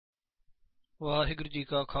ਵਾਹਿਗੁਰੂ ਜੀ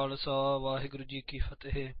ਕਾ ਖਾਲਸਾ ਵਾਹਿਗੁਰੂ ਜੀ ਕੀ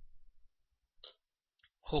ਫਤਿਹ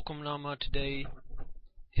Hukamnama today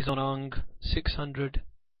is on Ang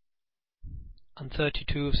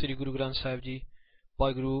 632 of Sri Guru Granth Sahib Ji by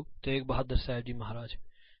Guru Tegh Bahadur Sahib Ji Maharaj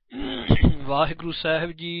Vaheguru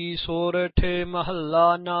Sahib Ji SORAT Mahalla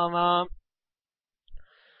Nama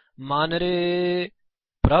Man re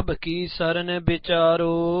Prabh ki saran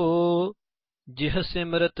bicharo Jih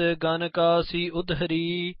simrat Ganika si udhari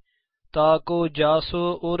ताको जासो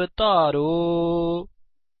उर तारो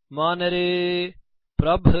मान रे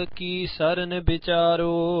प्रभ की Saran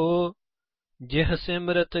बिचारो जिह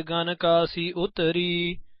Simrat gun कासी उतरी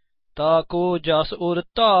ताको जस उर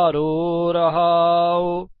तारो रहाओ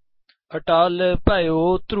अटल भयो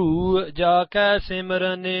ध्रू जाकै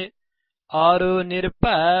सिमरन आर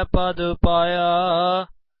निर्भै पद पाया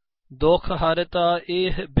दुख हरता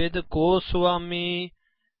एह बिद को स्वामी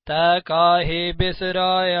तै काहे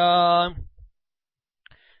बिसराया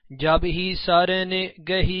जब ही सरन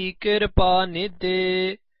गही कृपा निदे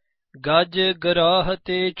गज ग्राह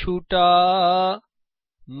ते छूटा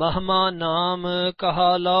महमा नाम कहा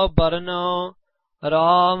लो बरना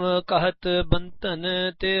राम कहत बंतन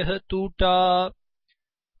तेह टूटा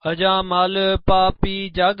अजामल पापी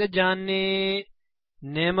जग जाने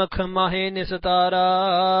निमख माहे निस्तारा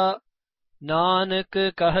नानक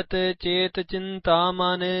कहत चेत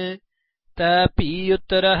चिंतामन तै पी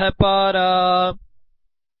उतरह पारा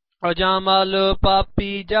अजामल पापी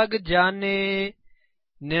जग जाने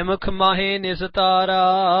निमख माहे निस्तारा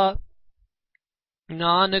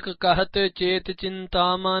नानक कहत चेत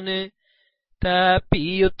चिंतामन तै पी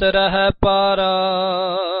उतरह पारा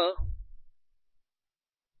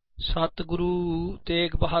सतगुरु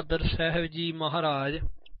तेग बहादुर साहिब जी Maharaj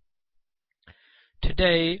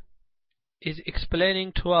today is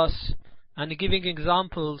explaining to us and giving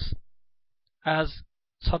examples as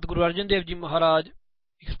Sadguru Arjan Dev Ji Maharaj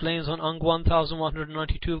explains on Ang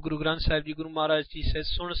 1192 of Guru Granth Sahib Ji. Guru Maharaj Ji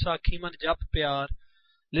says, Sun Sakhi man jap pyar.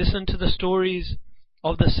 Listen to the stories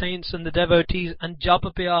of the saints and the devotees and jap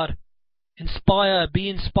pyar. Inspire, be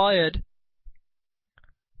inspired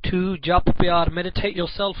to jap pyar. Meditate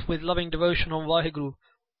yourself with loving devotion on Vaheguru.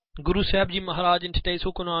 Guru Sahib Ji Maharaj in today's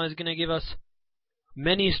Hukana is going to give us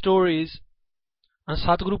many stories. And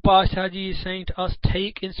Satguru Pasha Ji is saying to us,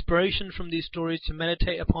 take inspiration from these stories to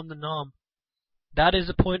meditate upon the Naam. That is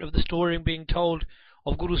the point of the story being told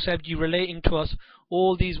of Guru Sahib Ji, relating to us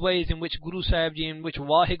all these ways in which Guru Sahib Ji, in which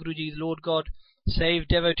Vaheguru Ji, Lord God, saved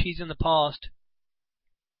devotees in the past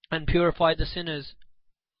and purified the sinners.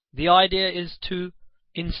 The idea is to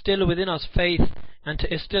instill within us faith and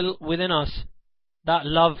to instill within us that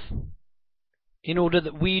love in order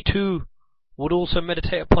that we too would also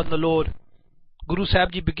meditate upon the Lord. Guru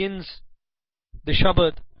Sahib Ji begins the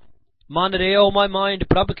Shabad, Man re, O my mind,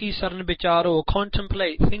 Prabh ki saran bicharo,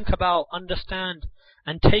 contemplate, think about, understand,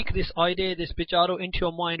 and take this idea, this bicharo into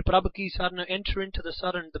your mind. Prabh ki saran, enter into the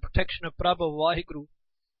saran, the protection of Prabh of Vaheguru.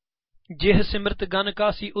 Jih simrat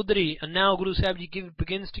Ganika si udri, and now Guru Sahib Ji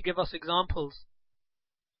begins to give us examples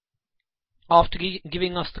after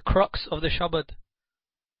giving us the crux of the Shabad.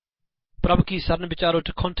 Prabh ki saran bicharo,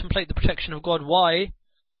 to contemplate the protection of God. Why?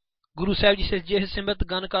 Guru Sahib Ji says, Jeh simrat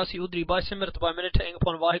Ganika si udri, by simrat, by meditating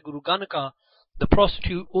upon Vaheguru. Ganika, the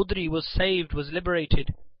prostitute, udri, was saved, was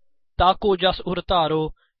liberated. Tako jas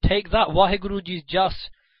urtaro, take that Vaheguru Ji's just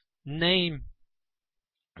name,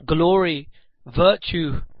 glory,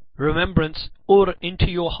 virtue, remembrance, ur, into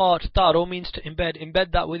your heart. Taro means to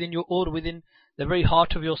embed that within your ur, within the very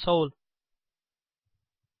heart of your soul.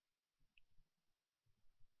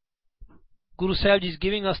 Guru Sahib Ji is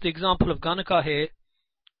giving us the example of Ganika here.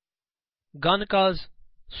 Ganika's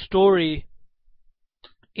story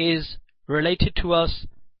is related to us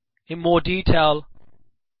in more detail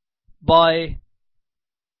by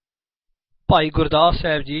Bhai Gurdas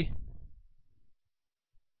Sahib Ji.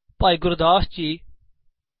 Bhai Gurdas Ji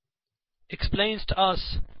explains to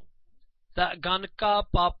us that Ganika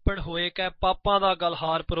papan hoye ke papa da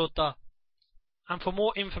galhar parota. And for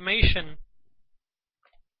more information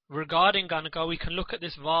regarding Ganika, we can look at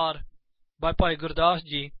this var by Bhai Gurdas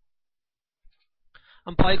Ji.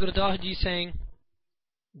 And Bhai Gurdas Ji saying,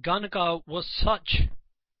 Ganika was such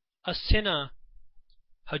a sinner.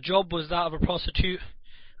 Her job was that of a prostitute,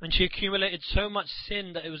 and she accumulated so much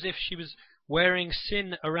sin that it was as if she was wearing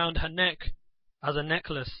sin around her neck as a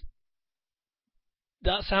necklace.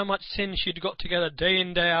 That's how much sin she'd got together day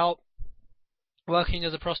in, day out, working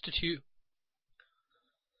as a prostitute.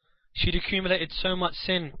 She'd accumulated so much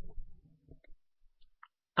sin.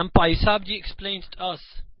 And Bhai Sahib Ji explains to us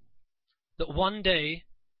that one day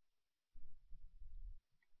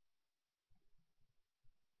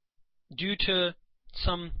due to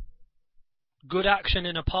some good action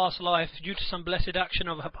in a past life, due to some blessed action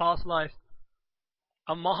of her past life,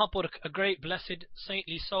 a Mahapurukh, a great blessed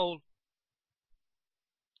saintly soul,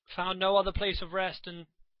 found no other place of rest and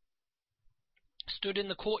stood in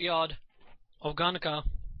the courtyard of Ganika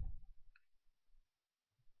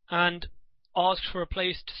and asked for a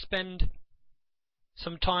place to spend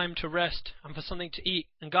some time to rest and for something to eat.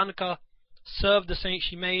 And Ganika served the saint.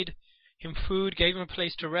 She made him food, gave him a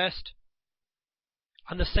place to rest.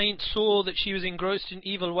 And the saint saw that she was engrossed in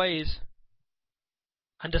evil ways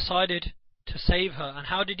and decided to save her. And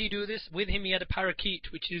how did he do this? With him he had a parakeet,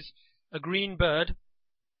 which is a green bird,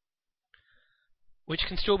 which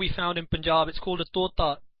can still be found in Punjab. It's called a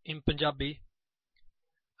tota in Punjabi.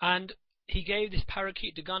 And he gave this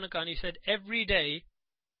parakeet to Ganika and he said, every day,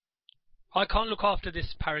 I can't look after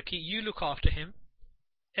this parakeet, you look after him.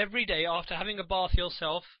 Every day, after having a bath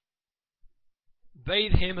yourself,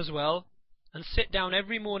 bathe him as well, and sit down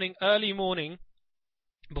every morning, early morning,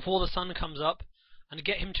 before the sun comes up, and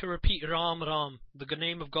get him to repeat Ram Ram, the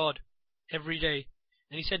name of God, every day.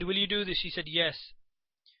 And he said, will you do this? She said, yes.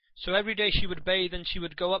 So every day she would bathe and she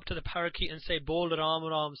would go up to the parakeet and say, Bol Ram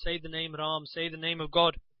Ram, say the name Ram, say the name of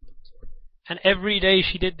God. And every day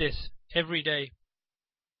she did this, every day.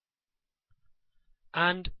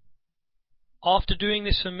 And after doing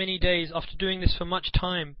this for many days, after doing this for much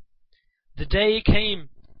time, the day came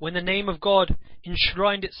when the name of God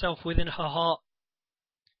enshrined itself within her heart.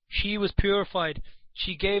 She was purified.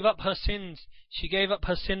 She gave up her sins. She gave up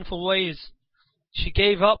her sinful ways. She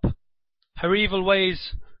gave up her evil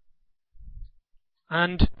ways.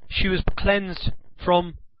 And she was cleansed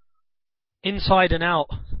from inside and out,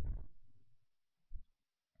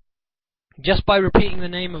 just by repeating the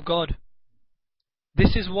name of God.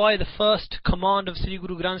 This is why the first command of Sri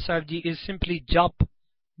Guru Granth Sahib Ji is simply jap,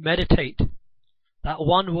 meditate. That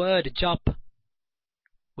one word, jap,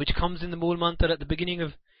 which comes in the Mool Mantra at the beginning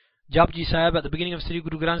of Japji Sahib, at the beginning of Sri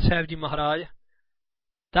Guru Granth Sahib Ji Maharaj.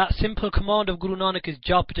 That simple command of Guru Nanak is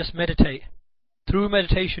jap, just meditate. Through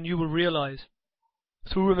meditation you will realize.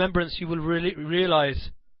 Through remembrance you will really realize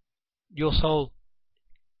your soul.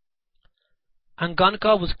 And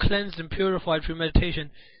Ganika was cleansed and purified through meditation.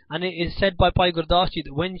 And it is said by Bhai Gurdas Ji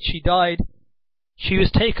that when she died, she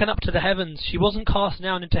was taken up to the heavens. She wasn't cast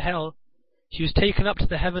down into hell. She was taken up to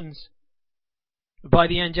the heavens by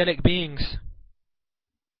the angelic beings.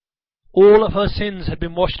 All of her sins had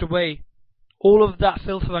been washed away. All of that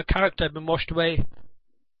filth of her character had been washed away.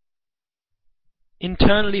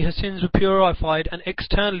 Internally her sins were purified, and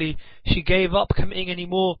externally she gave up committing any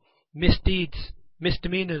more misdeeds,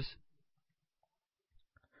 misdemeanors.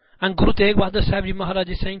 And Guru Tegh Bahadur Sahib Ji Maharaj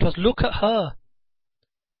is saying to us, look at her.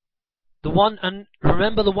 The one, and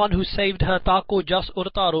remember the one who saved her, Tako Jas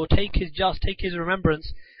Urtaro, take his jas, take his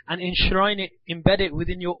remembrance, and enshrine it, embed it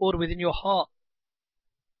within your aura, within your heart.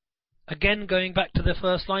 Again, going back to the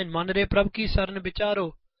first line, Manre Prabh ki saran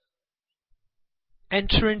bicharo.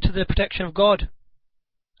 Enter into the protection of God.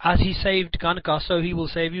 As he saved Ganika, so he will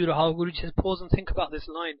save you. Rahul Guruji says, pause and think about this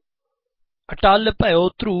line. Atal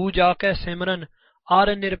payo Dhroo jaake simran. Ar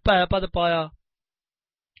nirpay pad paya.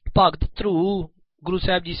 Bhagt Dhroo, Guru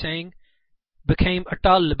Sahib Ji saying, became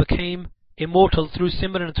atal, became immortal through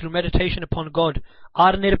simran, through meditation upon God.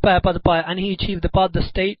 Ar nirpay pad paya, and he achieved the pad, the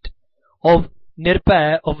state of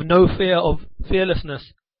nirpay, of no fear, of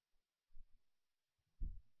fearlessness.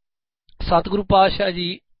 Satguru Pasha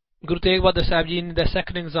Ji, Guru Tegh Bahadur Sahib Ji, in their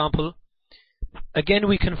second example, again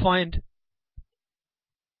we can find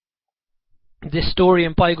this story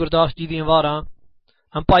in Bhai Gurdas Ji Di Anwara.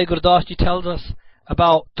 And Bhai Gurdas Ji tells us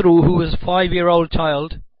about Dhroo, who was a 5-year-old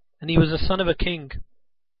child, and he was the son of a king.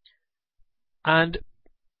 And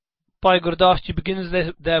Bhai Gurdas Ji begins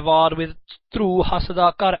their var with Dhroo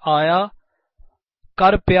hasada kar aaya,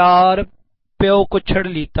 kar pyar pyo ko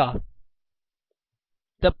chhad lita.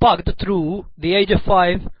 The Bhagt Dhroo, the age of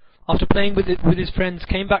 5, after playing with his friends,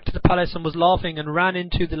 came back to the palace and was laughing and ran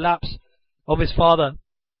into the laps of his father.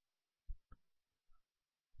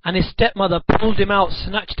 And his stepmother pulled him out,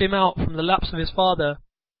 snatched him out from the laps of his father,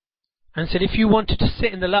 and said, if you wanted to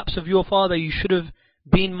sit in the laps of your father, you should have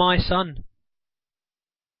been my son.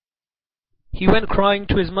 He went crying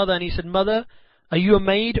to his mother and he said, Mother, are you a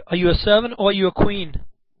maid, are you a servant, or are you a queen?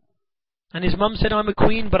 And his mum said, I'm a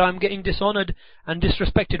queen, but I'm getting dishonoured and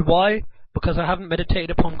disrespected. Why? Because I haven't meditated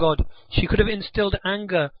upon God. She could have instilled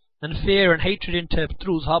anger and fear and hatred into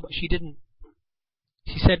Dhroo's heart, but she didn't.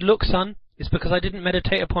 She said, look son, it's because I didn't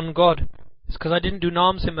meditate upon God. It's because I didn't do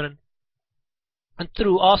Naam Simran. And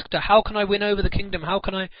Dhroo asked her, how can I win over the kingdom? How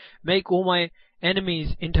can I make all my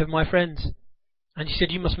enemies into my friends? And she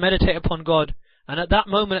said, you must meditate upon God. And at that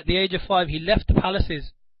moment, at the age of 5, he left the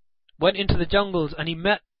palaces, went into the jungles, and he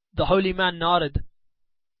met the holy man Narad.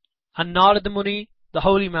 And Narad Muni, the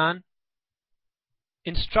holy man,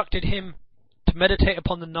 instructed him to meditate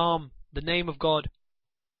upon the Naam, the name of God.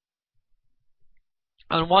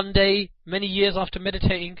 And one day, many years after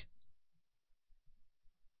meditating,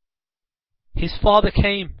 his father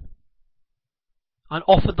came and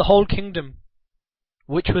offered the whole kingdom,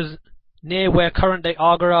 which was near where current day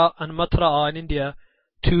Agra and Mathura are in India,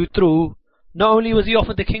 to Dhroo. Not only was he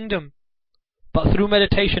offered the kingdom, but through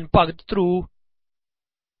meditation, Bhakt Dhroo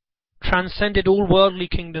transcended all worldly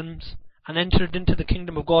kingdoms and entered into the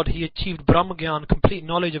kingdom of God. He achieved Brahmagyan, complete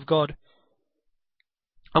knowledge of God.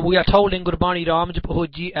 And we are told in Gurbani, Ram japo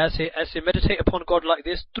ji aise meditate upon God like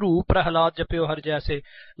this, Dhroo Prahlad japyo har jaise,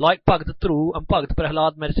 like Bhakt Dhroo and Bhakt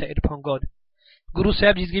Prahlad meditated upon God. Guru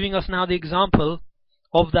Sahib is giving us now the example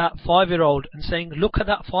of that 5-year-old and saying, look at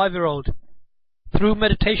that 5-year-old. Through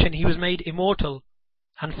meditation he was made immortal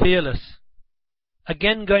and fearless.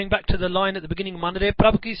 Again, going back to the line at the beginning, Manre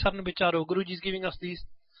Prabh ki saran bicharo, Guruji is giving us these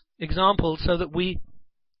examples so that we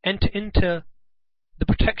enter into the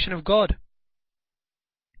protection of God.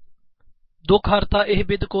 Dukh harta eh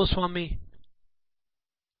bid ko Swami.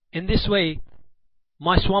 In this way,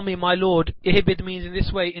 my Swami, my Lord, eh bid means in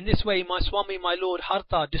this way, my Swami, my Lord,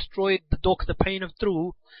 harta, destroyed the dukh, the pain of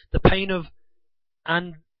Dhroo, the pain of,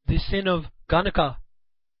 and the sin of Ganika.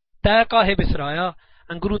 Ta kahe bisraya.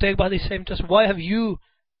 And Guru Tegh Bahadur is saying to us, why have you,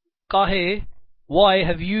 kahe, why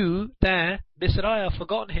have you, ta, bisraya,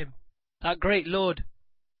 forgotten him? That great Lord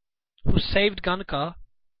who saved Ganika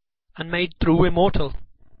and made Dhroo immortal.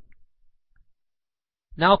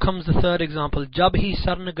 Now comes the third example. Jab hi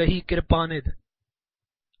sarn gahi kirpanid.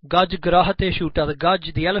 Gaj grahate shuta. The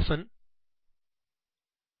Gaj, the elephant,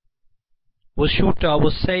 was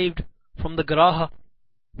saved from the graha,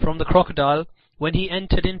 from the crocodile, when he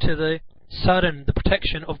entered into the saran, the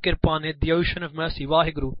protection of Kirpanid, the ocean of mercy,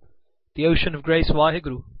 Vaheguru, the ocean of grace,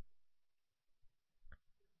 Vaheguru.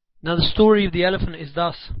 Now the story of the elephant is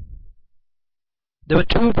thus. There were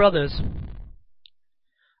 2 brothers,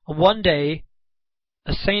 and one day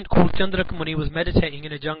a saint called Chintaamani was meditating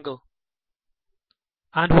in a jungle,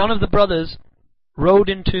 and one of the brothers rode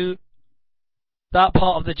into that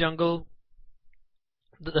part of the jungle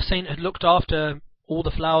that the saint had looked after, all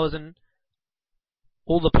the flowers and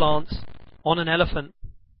all the plants, on an elephant.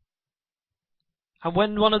 And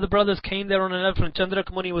when one of the brothers came there on an elephant,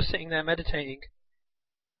 Chintaamani was sitting there meditating,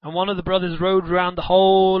 and one of the brothers rode around the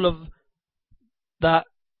whole of that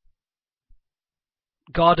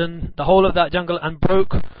garden, the whole of that jungle, and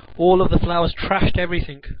broke all of the flowers, trashed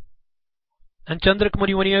everything. And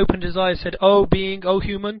Chintaamani, when he opened his eyes, said, "O being, O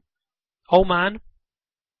human, O man,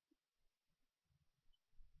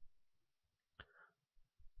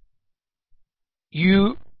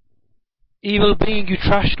 you evil being, you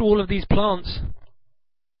trashed all of these plants,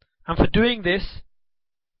 and for doing this,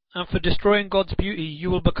 and for destroying God's beauty, you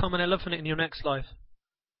will become an elephant in your next life."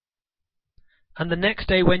 And the next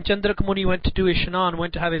day, when Chintaamani went to do his shnan,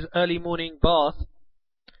 went to have his early morning bath,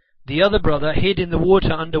 the other brother hid in the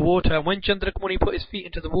water, underwater, and when Chintaamani put his feet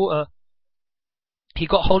into the water, he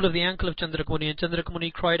got hold of the ankle of Chintaamani, and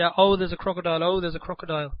Chintaamani cried out, "Oh, there's a crocodile, oh, there's a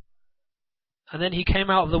crocodile." And then he came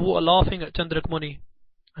out of the water laughing at Chintaamani.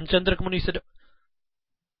 And Chintaamani said,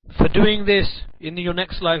 "For doing this, in your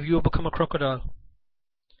next life, you will become a crocodile."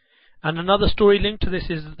 And another story linked to this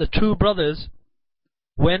is that the 2 brothers,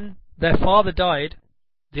 when their father died,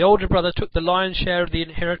 the older brother took the lion's share of the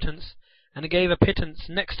inheritance and gave a pittance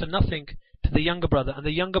next to nothing to the younger brother. And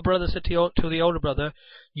the younger brother said to the older brother,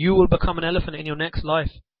 "You will become an elephant in your next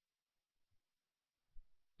life,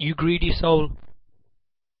 you greedy soul."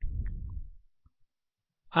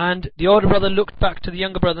 And the older brother looked back to the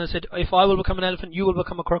younger brother and said, "If I will become an elephant, you will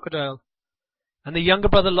become a crocodile." And the younger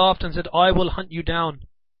brother laughed and said, "I will hunt you down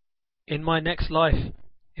in my next life.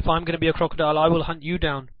 If I'm going to be a crocodile, I will hunt you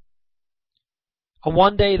down." And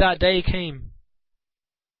one day, that day came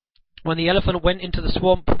when the elephant went into the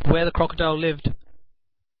swamp where the crocodile lived.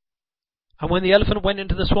 And when the elephant went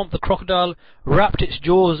into the swamp, the crocodile wrapped its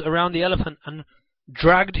jaws around the elephant and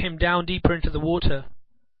dragged him down deeper into the water.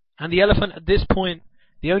 And the elephant, at this point,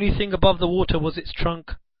 the only thing above the water was its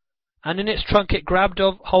trunk. And in its trunk it grabbed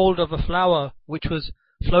hold of a flower which was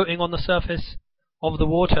floating on the surface of the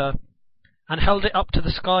water, and held it up to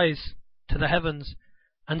the skies, to the heavens,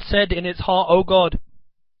 and said in its heart, "O God,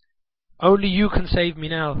 only you can save me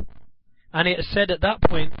now." And it is said at that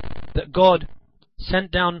point that God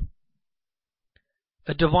sent down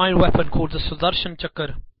a divine weapon called the Sudarshan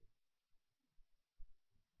Chakra,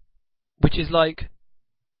 which is like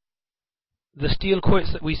the steel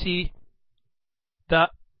quoits that we see that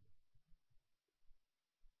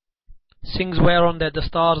Singhs wear on the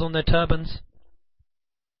stars on their turbans.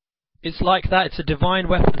 It's like that. It's a divine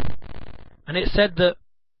weapon. And it said that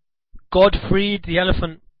God freed the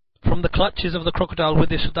elephant from the clutches of the crocodile with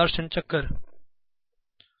his Sudarshan Chakra.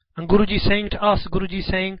 And Guruji saying to us, Guruji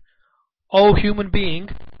saying, "O human being,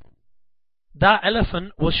 that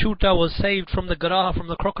elephant was saved from the Garaha, from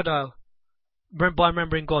the crocodile, by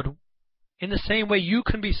remembering God. In the same way you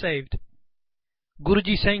can be saved."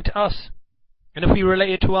 Guruji saying to us, and if we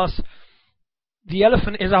relate it to us, the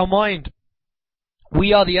elephant is our mind.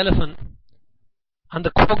 We are the elephant. And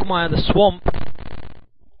the quagmire, the swamp,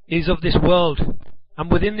 is of this world.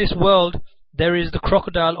 And within this world, there is the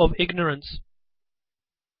crocodile of ignorance.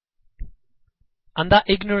 And that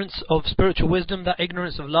ignorance of spiritual wisdom, that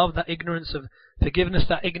ignorance of love, that ignorance of forgiveness,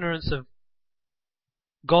 that ignorance of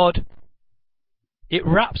God, it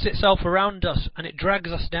wraps itself around us and it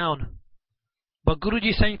drags us down. But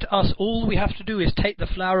Guruji is saying to us, all we have to do is take the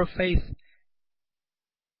flower of faith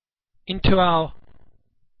into our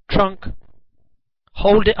trunk,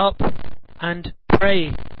 hold it up and pray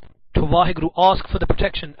to Vaheguru, ask for the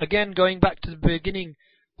protection. Again, going back to the beginning,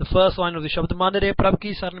 the first line of the Shabad, Manare Prabh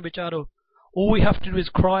ki saran bicharo. All we have to do is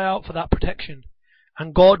cry out for that protection,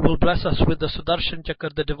 and God will bless us with the Sudarshan Chakra,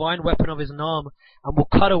 the divine weapon of his Naam, and will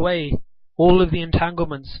cut away all of the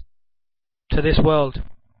entanglements to this world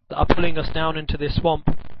that are pulling us down into this swamp.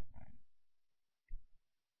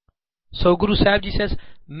 So Guru Sahib Ji says,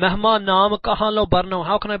 Mehma Naam kahan lo barna.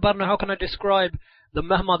 How can I describe the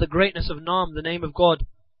Mehma, the greatness of Naam, the name of God?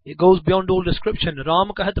 It goes beyond all description.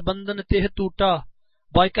 Ram kahat bandhan teh tuta.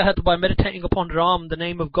 By meditating upon Ram, the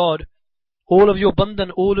name of God, all of your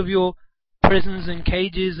bandhan, all of your prisons and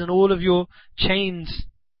cages and all of your chains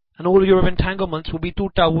and all of your entanglements will be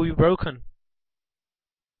tuta, will be broken.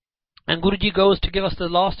 And Guruji goes to give us the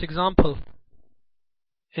last example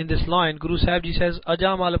in this line. Guru Sahib Ji says,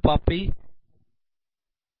 Ajaamal papi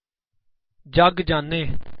jag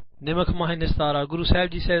janne nimak mahe nistara. Guru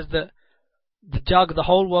Sahib Ji says that the jag, the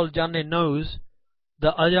whole world janne, knows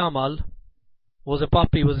that Ajaamal was a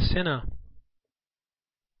papi, was a sinner.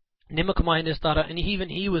 Nimak mahe nistara, and even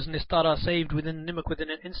he was nistara, saved within nimak, within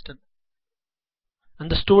an instant. And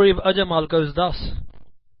the story of Ajaamal goes thus: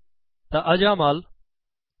 that Ajaamal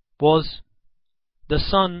was the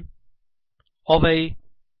son of a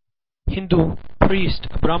Hindu priest,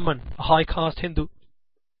 a Brahman, a high caste Hindu.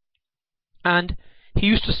 And he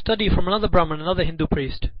used to study from another Brahman, another Hindu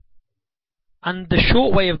priest. And the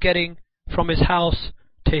short way of getting from his house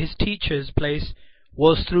to his teacher's place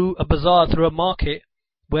was through a bazaar, through a market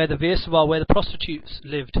where the Vesava, where the prostitutes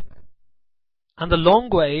lived. And the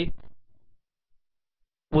long way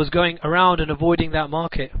was going around and avoiding that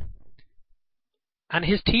market. And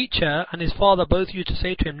his teacher and his father both used to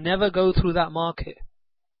say to him, never go through that market.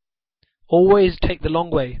 Always take the long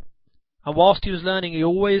way. And whilst he was learning, he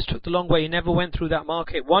always took the long way. He never went through that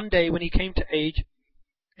market. One day when he came to age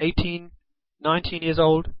 18, 19 years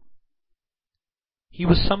old, he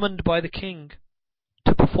was summoned by the king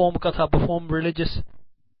to perform katha, perform religious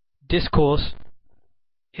discourse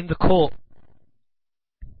in the court.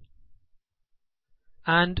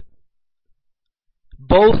 And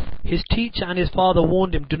both his teacher and his father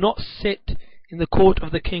warned him, do not sit in the court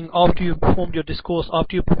of the king after you've performed your discourse,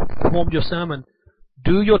 after you've performed your sermon.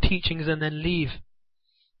 Do your teachings and then leave,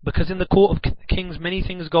 because in the court of kings many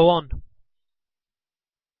things go on.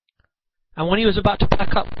 And when he was about to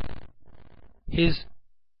pack up his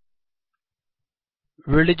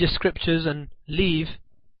religious scriptures and leave,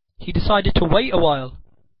 he decided to wait a while.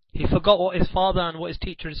 He forgot what his father and what his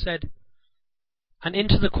teacher had said. And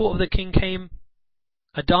into the court of the king came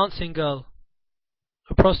a dancing girl,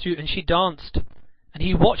 a prostitute, and she danced. And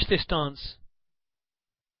he watched this dance,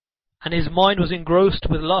 and his mind was engrossed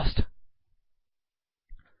with lust.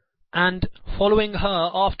 And following her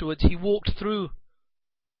afterwards, he walked through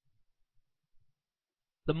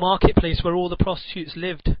the marketplace where all the prostitutes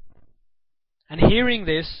lived. And hearing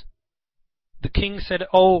this, the king said,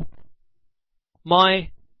 oh,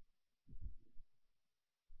 my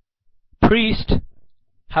priest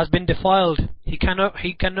has been defiled. He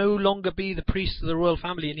can no longer be the priest of the royal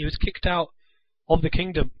family, and he was kicked out of the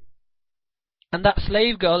kingdom. And that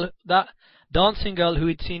slave girl, that dancing girl who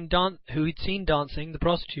he'd seen dancing, the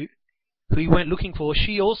prostitute, who he went looking for,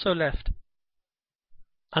 she also left.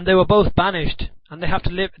 And they were both banished, and they had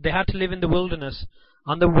to live in the wilderness.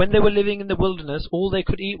 And when they were living in the wilderness, all they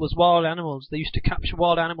could eat was wild animals. They used to capture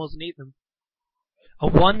wild animals and eat them.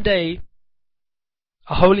 And one day,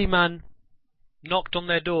 a holy man knocked on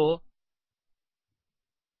their door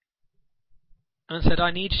and said, I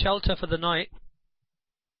need shelter for the night.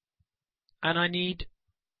 and I need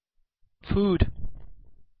food.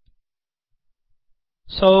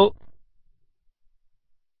 So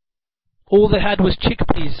all they had was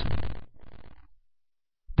chickpeas.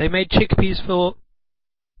 They made chickpeas for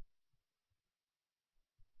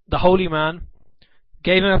the holy man,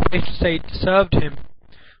 gave him a place to stay, served him.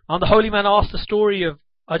 And the holy man asked the story of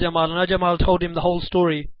Ajaamal, and Ajaamal told him the whole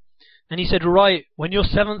story. And he said, right, when your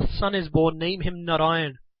seventh son is born, name him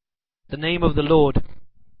Narayan, the name of the Lord,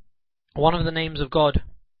 one of the names of God.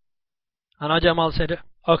 And Ajaamal said,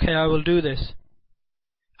 okay, I will do this.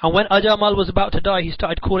 And when Ajaamal was about to die, he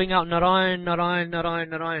started calling out Narayan, Narayan, Narayan,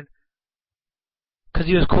 Narayan, because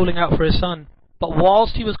he was calling out for his son. But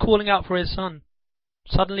whilst he was calling out for his son,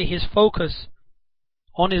 suddenly his focus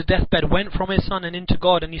on his deathbed went from his son and into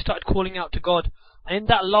God, and he started calling out to God. And in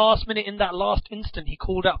that last minute, in that last instant, he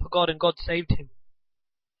called out for God, and God saved him.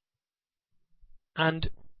 And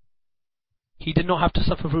he did not have to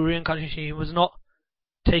suffer through reincarnation. He was not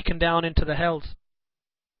taken down into the hells.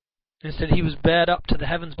 Instead, he was bared up to the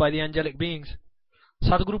heavens by the angelic beings.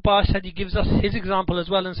 Sadhguru Pasha Ji gives us his example as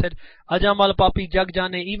well and said, Ajaamal papi jag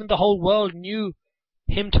jane, even the whole world knew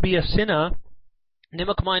him to be a sinner.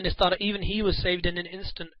 Nimak Mainistara, even he was saved in an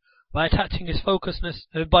instant by attaching his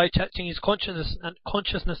by attaching his consciousness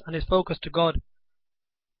and his focus to God.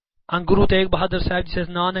 And Guru Tegh Bahadur Sahib says,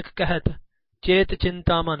 Nanak kahat, chet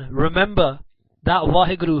Chintaamani, remember that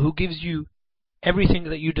Vaheguru who gives you everything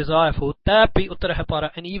that you desire for, tapi uttara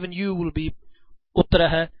para, and even you will be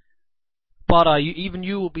uttara para, even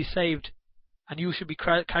you will be saved, and you should be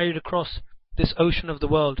carried across this ocean of the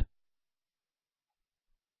world.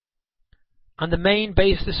 And the main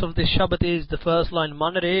basis of this Shabad is the first line,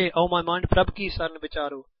 Man re, oh my mind, Prabh ki saran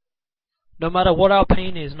vicharo. No matter what our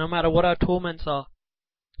pain is, no matter what our torments are,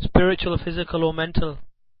 spiritual, physical or mental,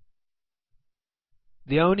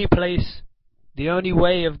 the only place, the only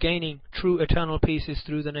way of gaining true eternal peace is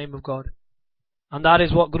through the name of God. And that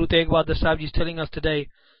is what Guru Tegh Bahadur Sahib Ji is telling us today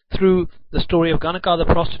through the story of Ganika the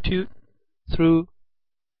prostitute, through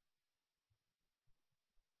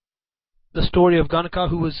the story of Ganika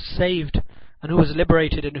who was saved and who was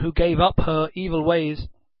liberated and who gave up her evil ways,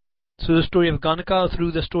 through the story of Ganika,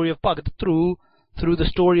 through the story of Bhagat, through the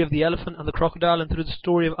story of the elephant and the crocodile, and through the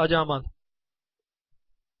story of Ajaamal.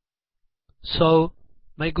 So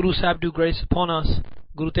may Guru Sahib do grace upon us,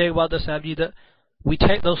 Guru Tegh Bahadur Sahib Ji, that we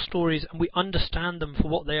take those stories and we understand them for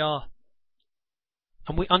what they are.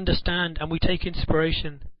 And we understand and we take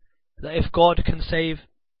inspiration that if God can save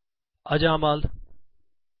Ajaamal,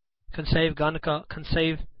 can save Ganika, can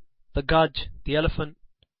save the Gaj, the elephant,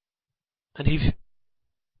 and if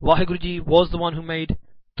Vaheguruji was the one who made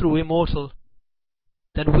Dhroo immortal,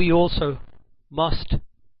 then we also must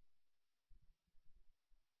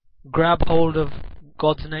grab hold of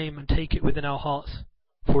God's name and take it within our hearts,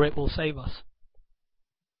 for it will save us.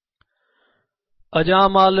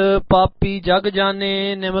 Ajaamal papi jag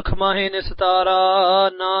jane, nimak mahe nistara,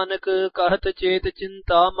 Nanak kahat chet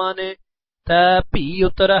Chintaamani, tੈ ਭੀ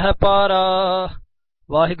ਉਤਰਹਿ ਪਾਰਾ।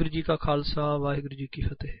 ਵਾਹਿਗੁਰੂ ਜੀ ਕਾ ਖਾਲਸਾ, ਵਾਹਿਗੁਰੂ ਜੀ ਕੀ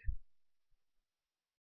ਫਤਿਹ।